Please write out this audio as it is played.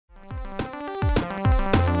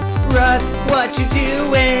Russ, what you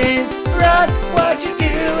doing? Russ, what you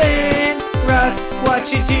doing? Russ,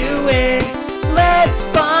 what you doing? Let's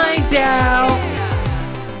find out.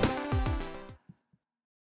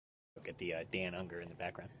 Look at the Dan Unger in the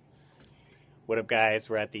background. What up, guys?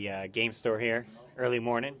 We're at the game store here. Early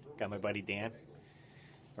morning. Got my buddy Dan.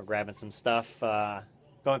 We're grabbing some stuff.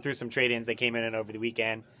 Going through some trade-ins that came in over the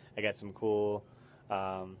weekend. I got some cool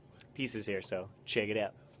pieces here, so check it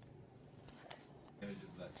out.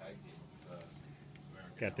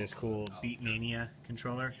 Got this cool Beatmania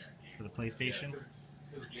controller for the PlayStation.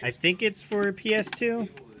 I think it's for PS2,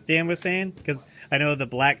 Dan was saying, because I know the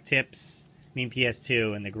black tips mean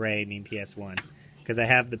PS2 and the gray mean PS1. Because I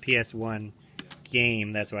have the PS1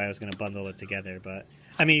 game, that's why I was going to bundle it together. But,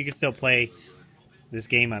 I mean, you can still play this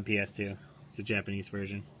game on PS2. It's the Japanese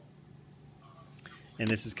version. And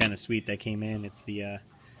this is kind of sweet that came in. It's the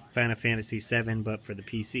Final Fantasy VII, but for the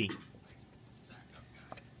PC.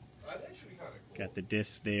 Got the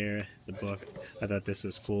disc there, the book. I thought this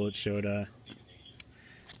was cool. It showed if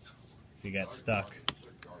you got stuck,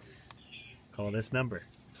 call this number.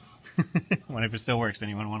 Wonder if it still works.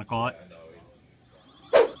 Anyone want to call it?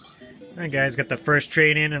 Alright, guys, got the first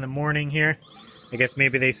trade in the morning here. I guess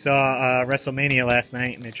maybe they saw WrestleMania last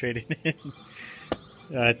night and they traded in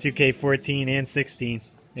 2K14 and 16.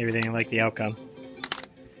 Maybe they didn't like the outcome.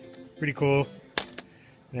 Pretty cool.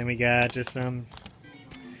 Then we got just some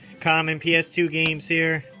common PS2 games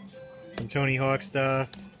here. Some Tony Hawk stuff.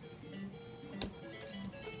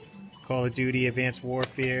 Call of Duty Advanced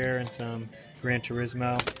Warfare and some Gran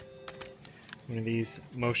Turismo. One of these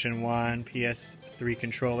Motion 1 PS3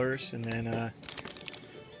 controllers. And then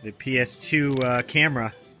the PS2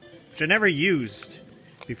 camera, which I never used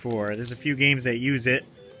before. There's a few games that use it.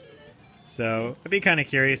 So I'd be kind of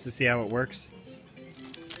curious to see how it works.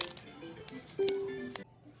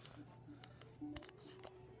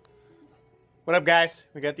 What up, guys?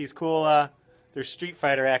 We got these cool, they're Street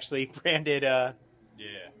Fighter actually branded, yeah.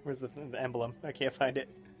 Where's the emblem? I can't find it.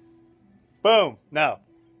 Boom! No.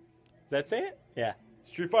 Does that say it? Yeah.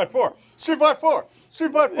 Street Fighter 4! Street Fighter 4!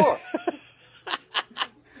 Street Fighter 4!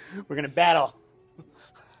 We're gonna battle.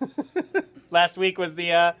 Last week was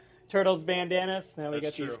the Turtles bandanas. Now we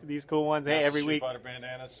got these cool ones. Hey, every week. Street Fighter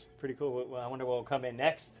bandanas. Pretty cool. Well, I wonder what will come in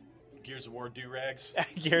next. Gears of War do-rags.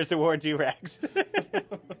 Gears of War do-rags.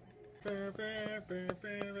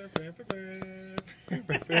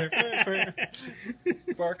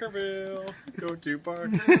 Barkerville. Go to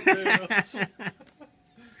Barkerville.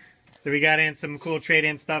 So we got in some cool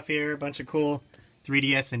trade-in stuff here. A bunch of cool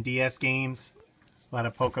 3DS and DS games. A lot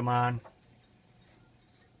of Pokemon.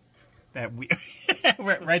 That we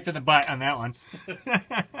right to the butt on that one.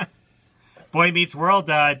 Boy Meets World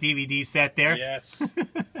DVD set there. Yes.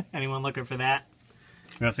 Anyone looking for that?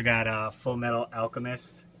 We also got Full Metal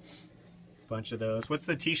Alchemist. Bunch of those. What's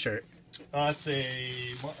the T-shirt? It's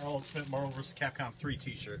a Ultimate Marvel vs. Capcom 3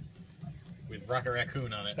 T-shirt with Rocket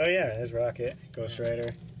Raccoon on it. Oh yeah, there's Rocket, Ghost Rider.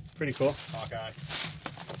 Pretty cool. Hawkeye.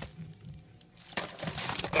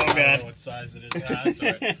 Oh I don't god. know what size it is. That's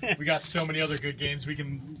alright. We got so many other good games. We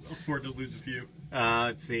can afford to lose a few.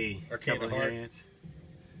 Let's see. Arcade Heart. It's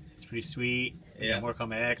pretty sweet. Yeah. Mortal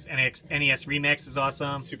Kombat X. NES Remix is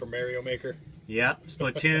awesome. Super Mario Maker. Yep.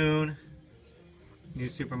 Splatoon. New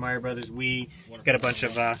Super Mario Brothers Wii. Got a bunch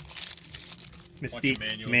of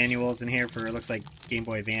Mystique manuals in here for, it looks like, Game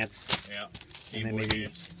Boy Advance. Yeah. And then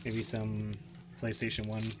maybe some PlayStation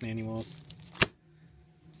 1 manuals.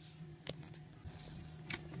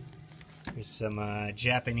 There's some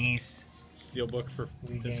Japanese Steelbook for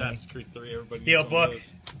Assassin's Creed 3. Everybody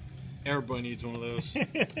Steelbook. Everybody needs one of those.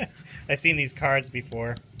 I've seen these cards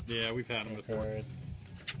before. Yeah, we've had them before. Cards.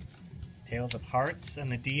 Tales of Hearts on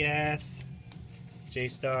the DS.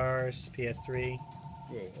 J-Stars, PS3.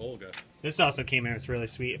 Whoa, Olga. This also came in. It's really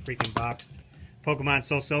sweet. Freaking boxed. Pokemon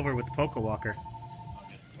Soul Silver with the Poké Walker. I'll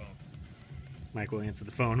get the phone. Mike will answer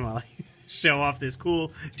the phone while I show off this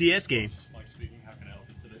cool DS game. This is Mike speaking. How can I help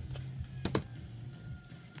you today?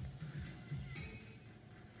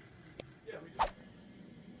 Yeah, we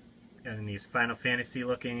do. And these Final Fantasy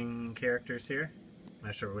looking characters here.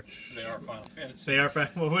 Not sure which. They are Final Fantasy. They are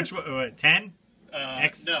well, which one? What, 10?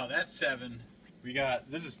 X? No, that's 7. We got,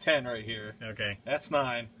 this is 10 right here. Okay. That's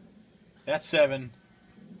 9. That's 7.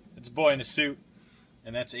 It's a boy in a suit.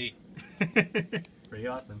 And that's 8. Pretty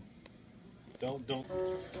awesome. Don't.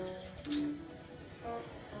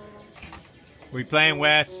 We playing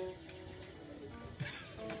Wes?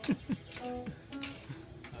 I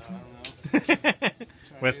don't know.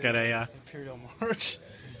 Wes got a Imperial March.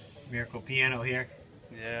 Miracle piano here.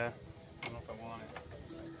 Yeah. I don't know if I want it.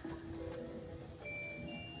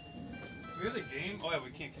 We have the game? Oh yeah, we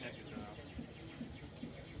can't connect it now.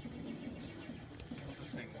 I hope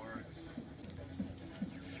this thing works.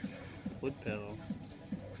 Wood pillow.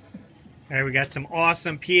 All right, we got some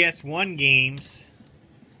awesome PS1 games.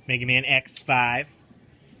 Mega Man X5. I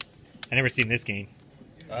never seen this game.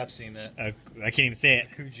 I've seen that. I can't even say it.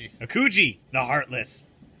 Akuji. Akuji, the Heartless.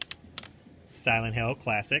 Silent Hill,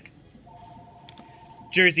 classic.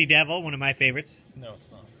 Jersey Devil, one of my favorites. No, it's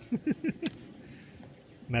not.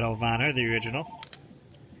 Medal of Honor, the original.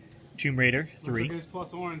 Tomb Raider 3. Looks like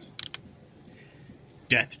plus orange.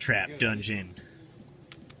 Death Trap Dungeon.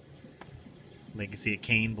 Legacy of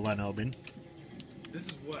Kain, Blood Omen. This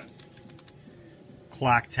is what?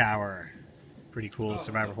 Clock Tower. Pretty cool Oh,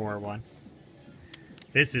 survivor horror one.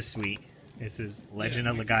 This is sweet. This is Legend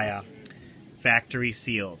of Legaia. Factory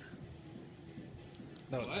Sealed.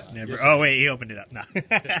 No, it's not. Never. Yes, Oh it wait, is. he opened it up. No.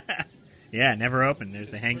 Yeah, never opened.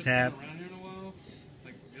 There's the hang tab. Around here in a while.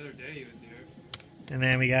 Like the other day he was here. And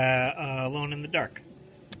then we got Alone in the Dark.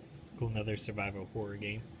 Cool, another survival horror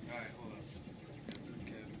game. Alright, hold up.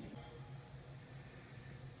 Okay.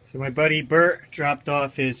 So my buddy Bert dropped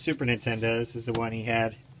off his Super Nintendo. This is the one he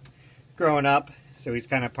had growing up, so he's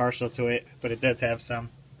kind of partial to it, but it does have some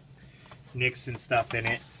nicks and stuff in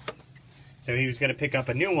it. So he was going to pick up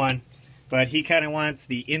a new one, but he kind of wants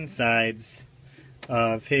the insides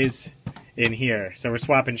of his in here. So we're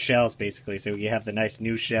swapping shells basically. So you have the nice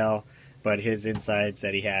new shell, but his insides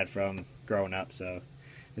that he had from growing up. So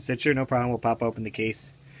I said, sure, no problem. We'll pop open the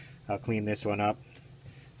case. I'll clean this one up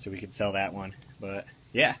so we can sell that one. But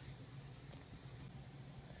yeah.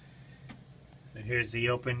 So here's the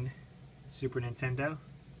open Super Nintendo.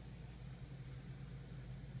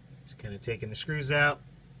 Just kind of taking the screws out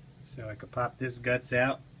so I could pop this guts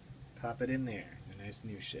out, pop it in there. A nice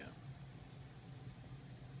new shell.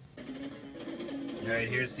 Alright,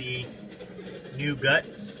 here's the new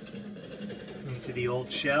guts into the old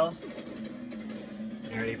shell.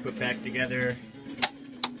 I already put back together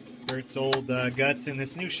Bert's old guts in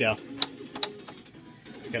this new shell.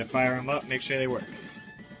 Just gotta fire them up, make sure they work.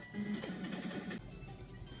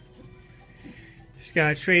 Just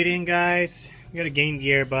gotta trade in, guys. We got a Game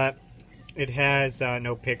Gear, but it has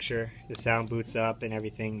no picture. The sound boots up and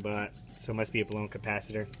everything, but so it must be a blown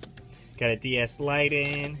capacitor. Got a DS Lite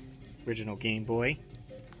in, original Game Boy.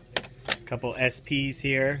 A couple SPs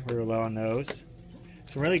here. We were low on those.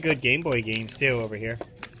 Some really good Game Boy games too over here.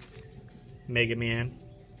 Mega Man.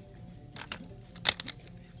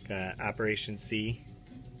 Got Operation C.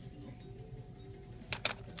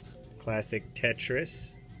 Classic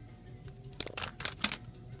Tetris.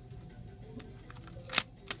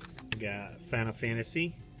 We got Final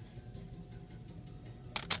Fantasy.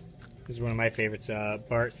 This is one of my favorites.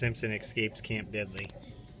 Bart Simpson Escapes Camp Deadly.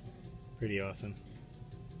 Pretty awesome.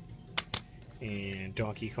 And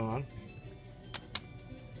Donkey Kong.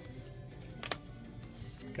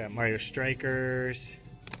 Got Mario Strikers.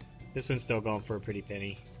 This one's still going for a pretty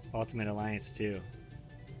penny. Ultimate Alliance 2.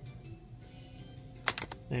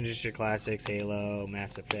 And just your classics, Halo,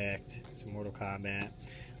 Mass Effect, some Mortal Kombat.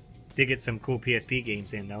 Did get some cool PSP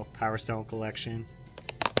games in though. Power Stone Collection.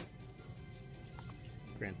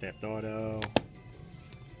 Grand Theft Auto.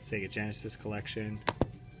 Sega Genesis Collection.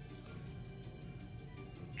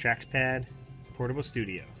 Trackpad. Portable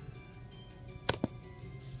Studio.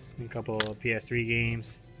 A couple of PS3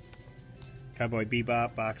 games. Cowboy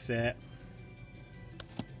Bebop box set.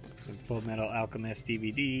 Some Full Metal Alchemist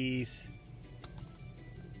DVDs.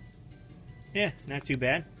 Yeah, not too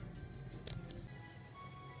bad.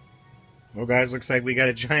 Well, guys, looks like we got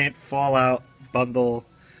a giant Fallout bundle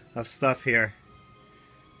of stuff here.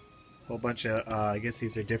 Whole bunch of, I guess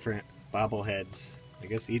these are different bobbleheads. I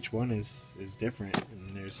guess each one is different.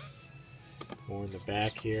 And there's more in the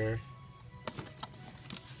back here.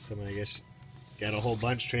 Someone, I guess, got a whole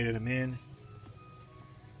bunch, traded them in.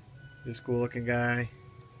 This cool looking guy.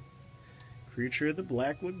 Creature of the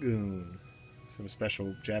Black Lagoon. Some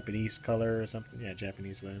special Japanese color or something. Yeah,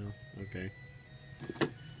 Japanese vinyl. Okay.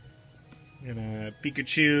 And a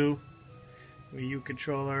Pikachu Wii U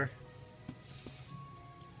controller.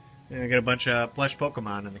 And I got a bunch of plush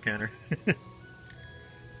Pokemon on the counter.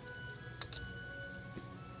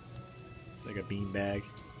 Like a beanbag.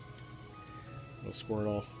 Little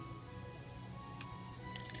Squirtle.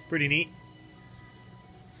 Pretty neat.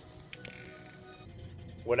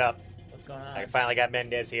 What up? What's going on? I finally got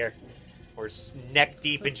Mendez here. We're neck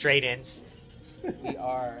deep in trade-ins. We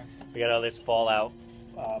are. We got all this Fallout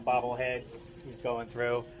bobbleheads he's going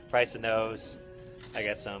through. Pricing those. I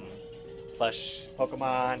got some plush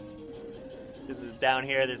Pokemon. This is down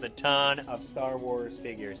here. There's a ton of Star Wars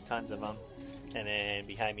figures. Tons of them. And then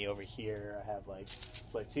behind me over here, I have like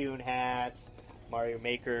Splatoon hats, Mario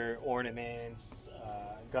Maker ornaments,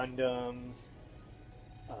 Gundams,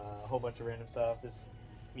 a whole bunch of random stuff. This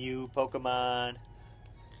Mew, Pokemon.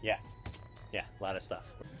 Yeah, a lot of stuff.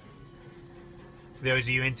 For those of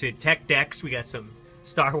you into tech decks, we got some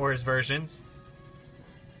Star Wars versions.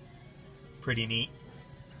 Pretty neat.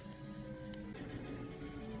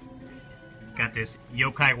 Got this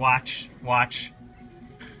Yokai watch.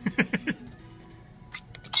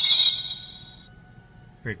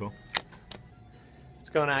 Pretty cool. What's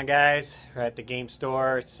going on, guys? We're at the game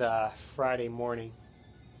store. It's Friday morning.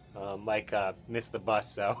 Mike missed the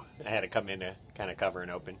bus, so I had to come in to kind of cover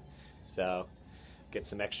and open. So get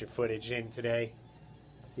some extra footage in today.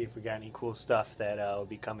 See if we got any cool stuff that will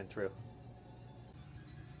be coming through.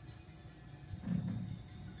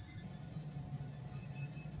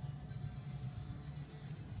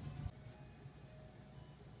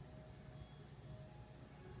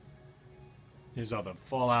 Here's all the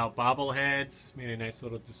Fallout bobbleheads. Made a nice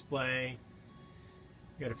little display.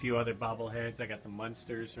 Got a few other bobbleheads. I got the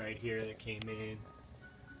Munsters right here that came in.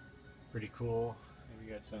 Pretty cool. And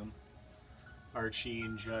we got some Archie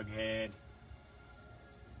and Jughead.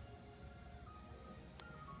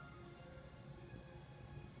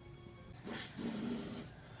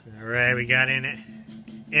 Alright, we got in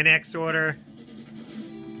X order.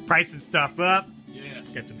 Pricing stuff up. Yeah.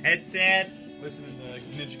 Got some headsets. Listening to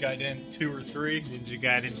Ninja Gaiden 2 or 3. Ninja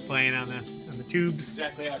Gaiden's playing on the This tubes. is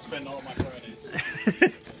exactly how I spend all my Fridays.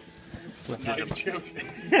 What's I'm not it? even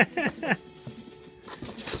joking.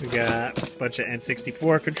 We got a bunch of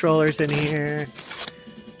N64 controllers in here.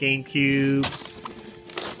 GameCubes.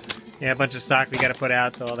 Yeah, a bunch of stock we got to put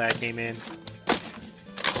out, so all that came in.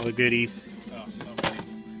 All the goodies. Oh, so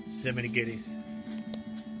many. So many goodies.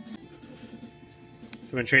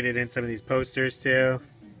 Someone traded in some of these posters too.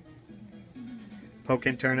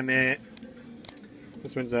 Pokken Tournament.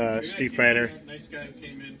 This one's a Street Fighter. Nice guy who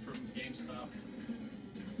came in from GameStop.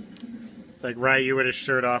 It's like Ryu with his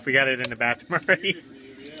shirt off. We got it in the bathroom already.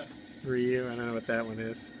 Ryu, yeah. Ryu, I don't know what that one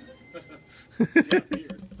is. Yeah, weird.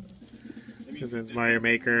 That means This it's is Mario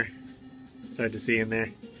Maker. It's hard to see in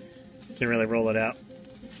there. Can't really roll it out.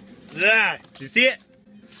 Ah! Did you see it?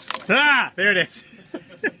 Ah! There it is.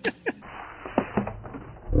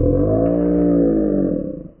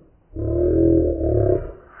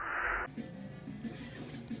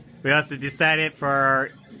 We also decided for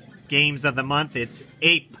our games of the month, it's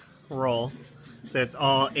Ape Roll. So it's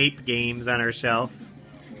all ape games on our shelf.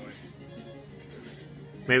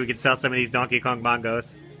 Maybe we could sell some of these Donkey Kong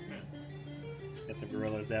bongos. Got some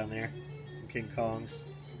gorillas down there. Some King Kongs.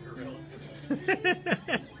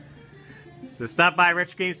 So stop by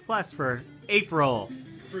Retro Games Plus for Ape Roll.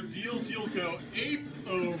 For deals you'll go ape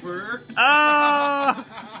over. Oh!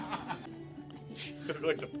 Look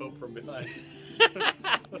like the Pope from behind.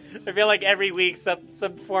 I feel like every week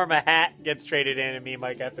some form of hat gets traded in and me and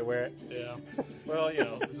Mike have to wear it. Yeah. Well, you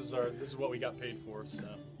know, this is what we got paid for, so.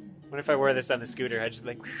 What if I wore this on the scooter? I'd just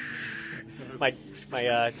be like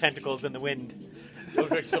my tentacles in the wind. You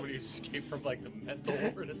look like somebody who escaped from like the mental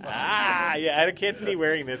ward. Ah, yeah, I can't see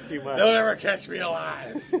wearing this too much. They'll never catch me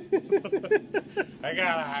alive. I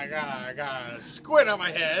got a squid on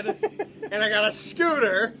my head, and I got a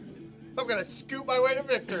scooter. I'm gonna scoot my way to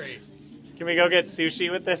victory. Can we go get sushi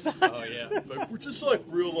with this on? Oh yeah, but we're just like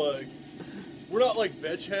real like, we're not like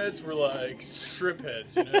veg heads, we're like shrimp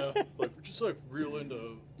heads, you know? Like we're just like real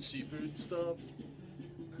into seafood stuff.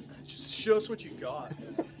 Just show us what you got.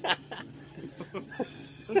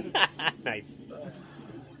 Nice.